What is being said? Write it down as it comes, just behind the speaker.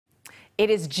It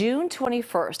is June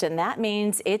 21st, and that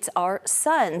means it's our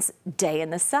sun's day in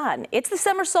the sun. It's the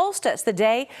summer solstice, the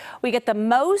day we get the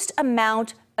most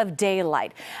amount of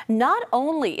daylight. Not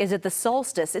only is it the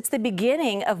solstice, it's the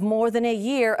beginning of more than a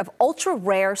year of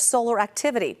ultra-rare solar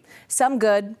activity. Some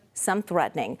good, some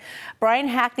threatening. Brian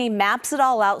Hackney maps it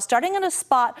all out, starting in a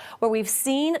spot where we've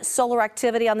seen solar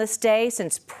activity on this day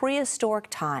since prehistoric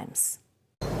times.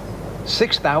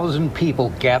 6,000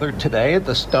 people gathered today at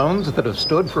the stones that have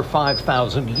stood for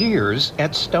 5,000 years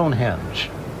at Stonehenge,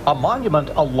 a monument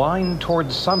aligned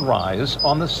towards sunrise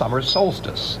on the summer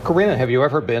solstice. Karina, have you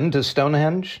ever been to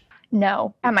Stonehenge?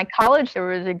 No. At my college, there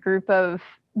was a group of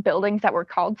buildings that were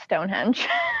called Stonehenge.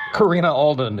 Karina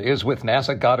Alden is with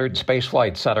NASA Goddard Space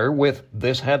Flight Center with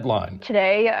this headline.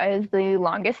 Today is the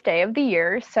longest day of the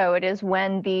year, so it is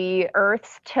when the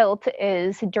Earth's tilt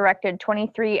is directed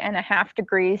 23.5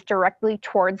 degrees directly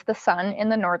towards the sun in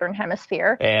the northern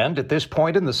hemisphere. And at this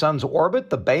point in the sun's orbit,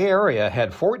 the Bay Area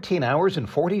had 14 hours and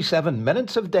 47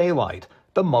 minutes of daylight,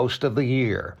 the most of the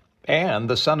year. And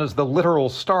the sun is the literal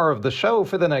star of the show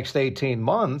for the next 18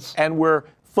 months. And we're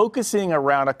focusing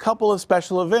around a couple of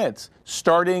special events,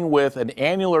 starting with an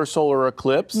annular solar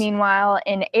eclipse. Meanwhile,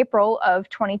 in April of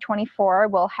 2024,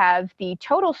 we'll have the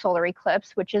total solar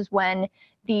eclipse, which is when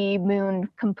the moon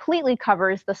completely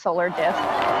covers the solar disk.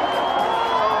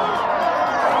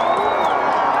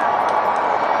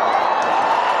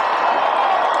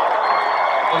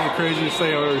 The craziest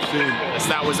thing I've ever seen.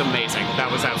 That was amazing. That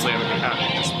was absolutely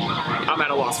I'm at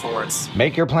a loss for words.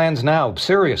 Make your plans now,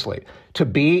 seriously, to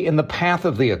be in the path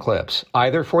of the eclipse,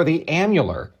 either for the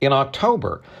annular in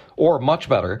October or, much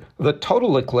better, the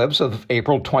total eclipse of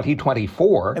April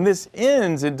 2024. And this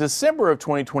ends in December of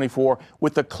 2024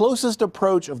 with the closest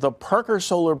approach of the Parker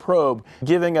Solar Probe,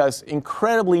 giving us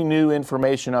incredibly new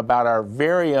information about our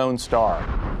very own star.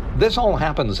 This all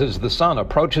happens as the sun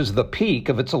approaches the peak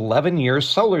of its 11-year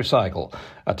solar cycle,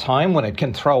 a time when it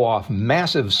can throw off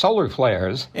massive solar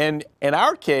flares. And in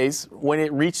our case, when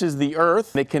it reaches the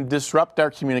Earth, it can disrupt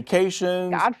our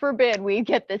communications. God forbid we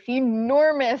get this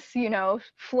enormous,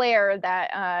 flare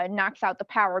that knocks out the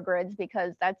power grids,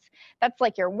 because that's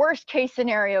like your worst case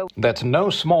scenario. That's no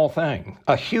small thing.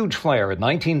 A huge flare in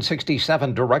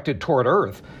 1967 directed toward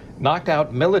Earth knocked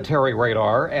out military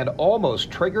radar and almost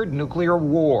triggered nuclear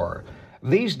war.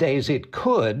 These days it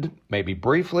could, maybe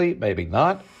briefly, maybe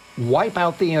not, wipe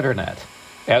out the internet.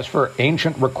 As for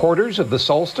ancient recorders of the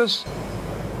solstice,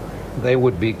 they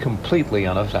would be completely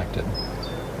unaffected.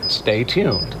 Stay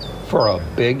tuned for a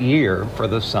big year for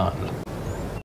the sun.